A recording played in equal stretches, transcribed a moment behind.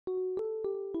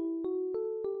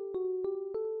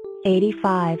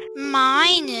85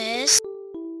 minus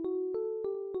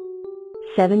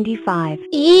 75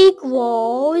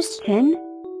 equals 10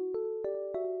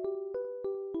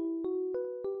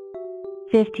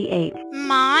 58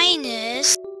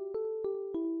 minus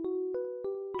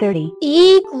 30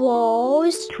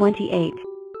 equals 28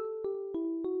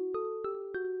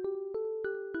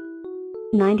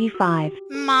 95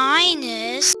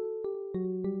 minus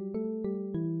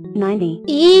 90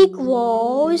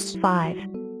 equals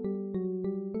 5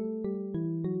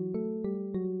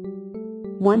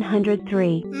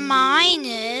 103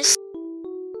 minus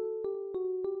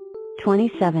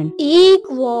 27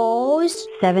 equals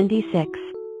 76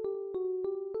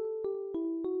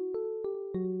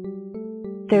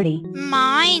 30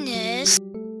 minus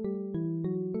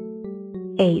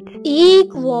 8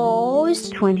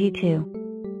 equals 22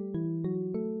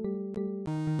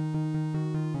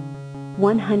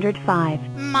 105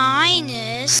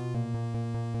 minus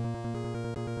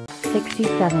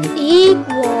 67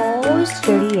 equals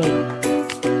 38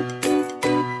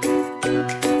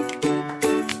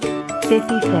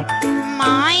 56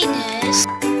 minus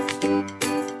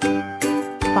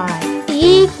 5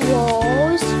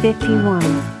 equals 51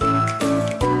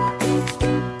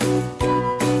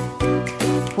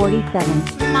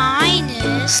 47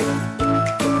 minus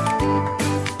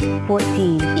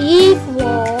 14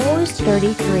 equals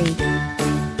 33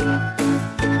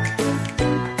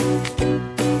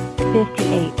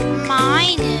 58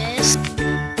 minus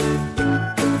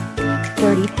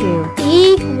 32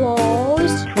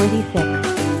 equals 26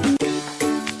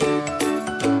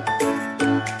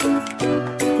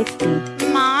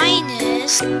 60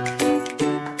 minus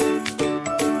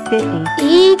 50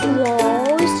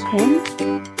 equals 10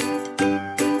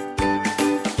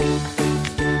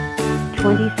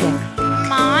 26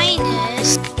 minus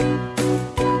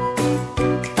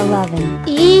 11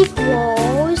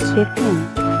 equals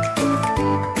 15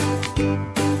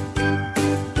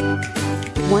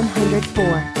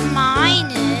 104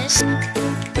 minus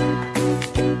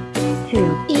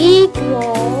 2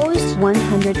 equals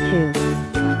 102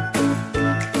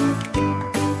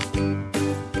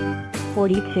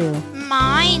 42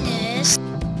 minus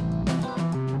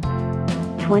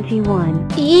 21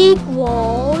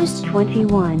 equals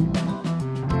 21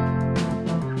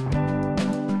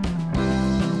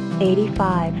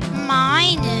 85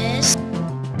 minus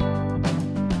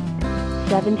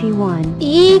 71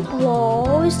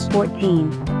 equals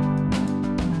 14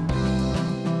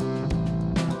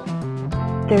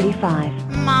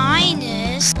 35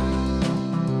 minus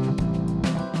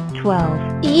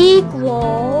 12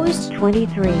 equals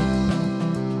 23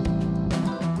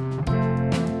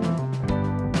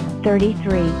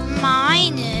 33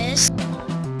 minus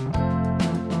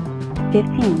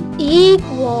 15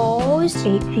 equals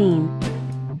 18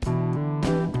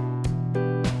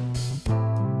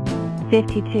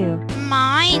 52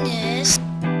 minus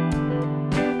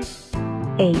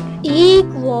 8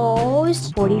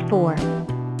 equals 44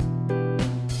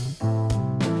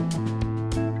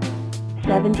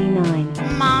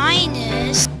 79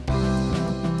 minus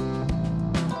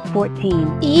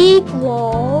 14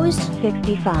 equals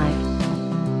 65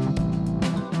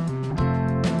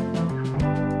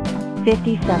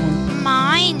 57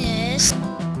 minus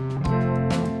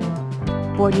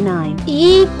 49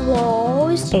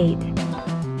 equals 8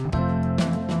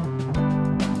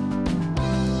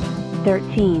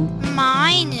 13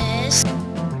 minus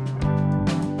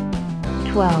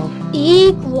 12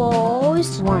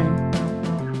 equals 1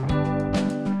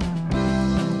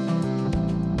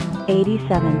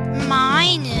 87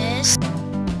 minus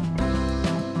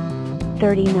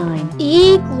 39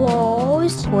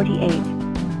 equals 48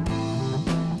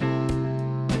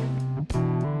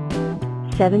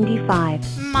 75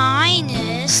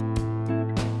 minus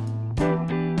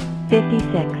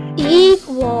 56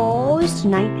 equals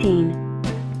 19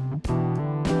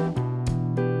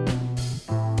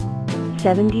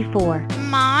 74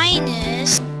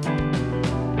 minus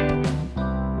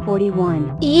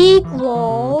 41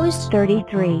 equals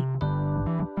 33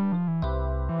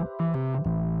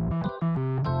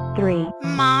 3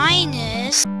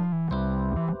 minus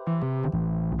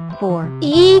 4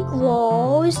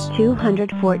 equals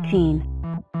 214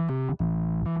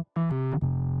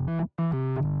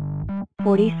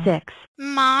 46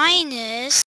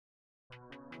 minus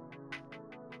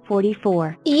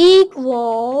 44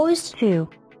 equals 2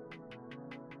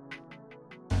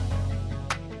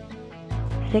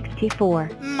 64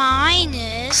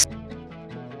 minus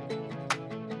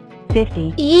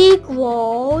 50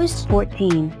 equals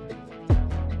 14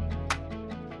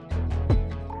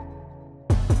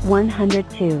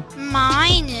 102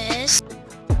 minus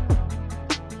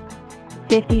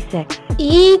 56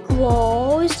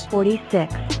 equals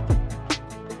 46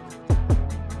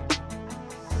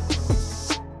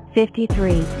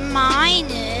 53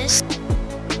 minus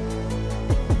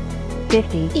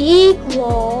 50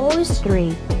 equals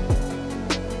 3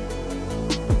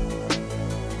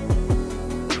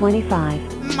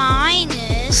 25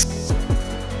 minus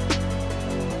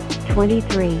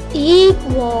 23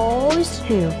 equals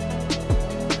 2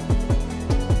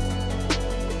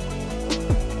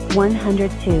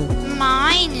 102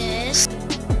 minus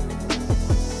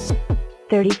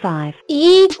 35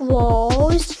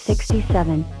 equals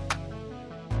 67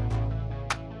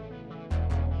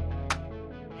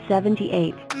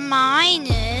 78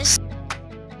 minus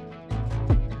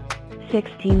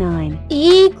 69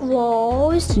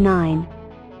 equals 9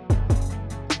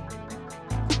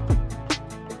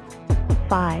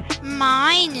 5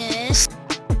 minus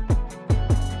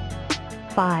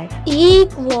 5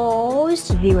 equals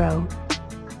 0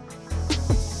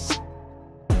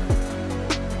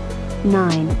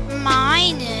 9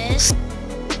 minus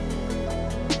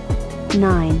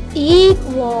 9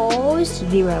 equals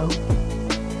 0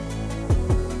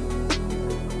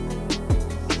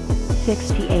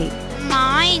 68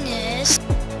 minus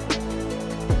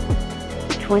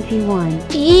 21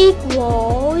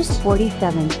 equals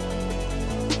 47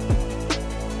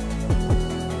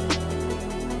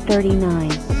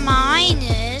 39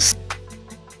 minus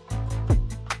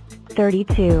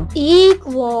 32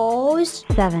 equals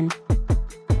 7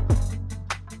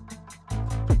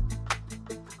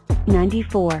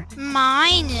 94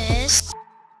 minus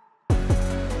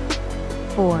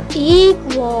 4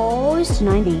 equals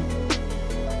 90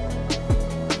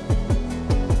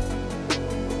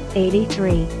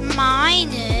 83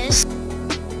 minus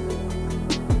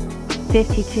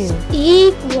 52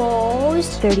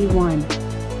 equals 31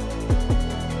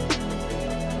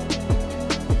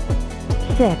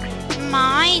 6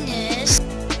 minus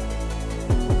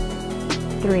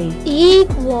 3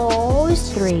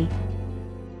 equals 3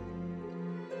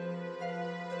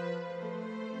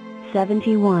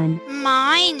 71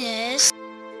 minus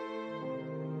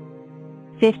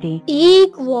 50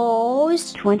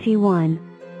 equals 21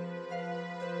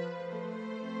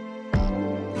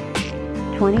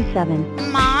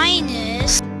 27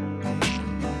 minus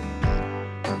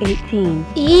 18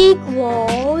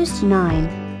 equals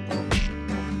 9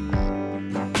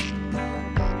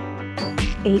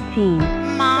 18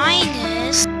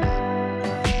 minus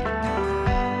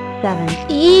 7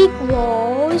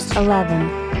 equals 11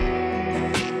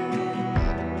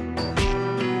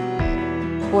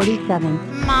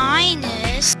 47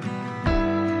 minus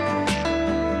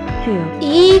 2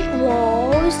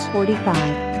 equals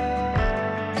 45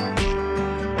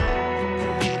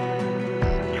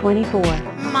 24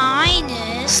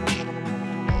 minus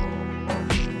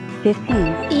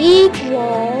 15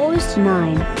 equals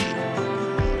 9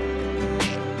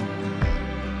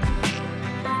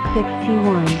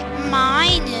 61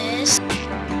 minus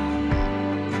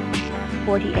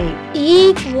 48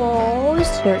 equals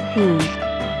 13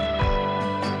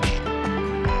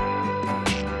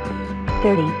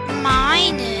 30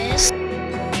 minus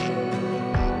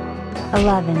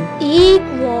 11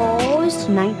 equals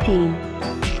 19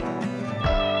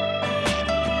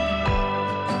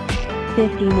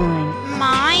 59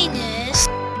 minus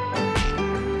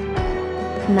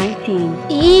 19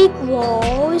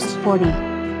 equals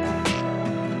 40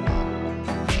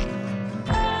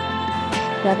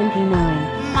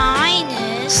 79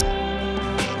 minus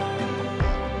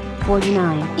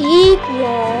 49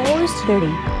 equals 30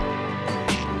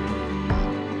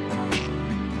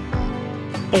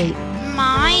 8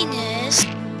 minus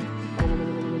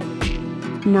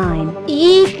 9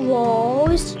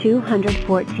 equals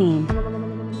 214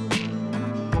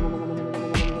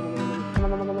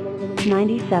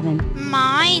 97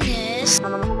 minus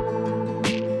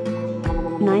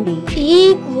 90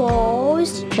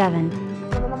 equals 7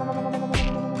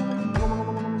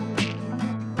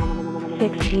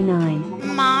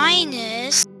 69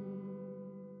 minus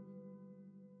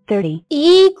 30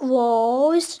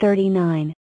 equals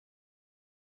 39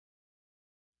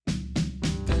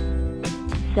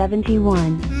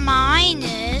 71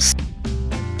 minus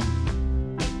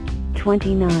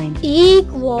 29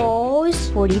 equals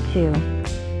 42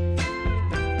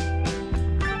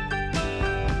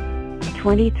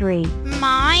 23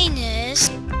 minus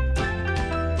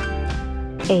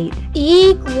 8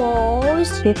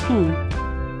 equals 15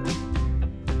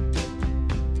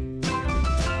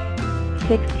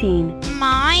 16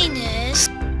 minus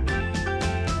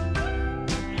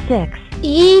 6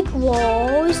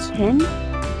 equals 10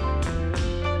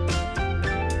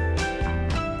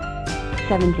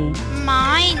 70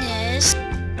 minus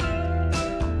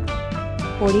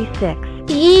 46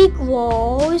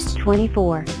 equals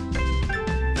 24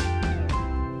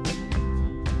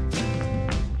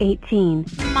 18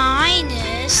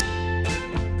 minus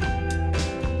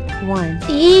 1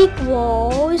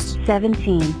 equals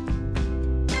 17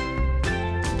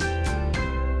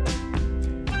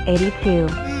 82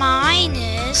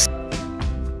 minus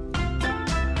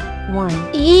 1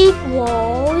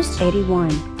 equals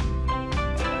 81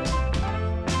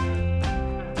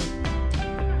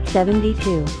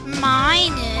 72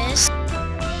 minus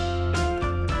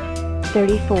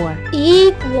 34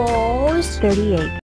 equals 38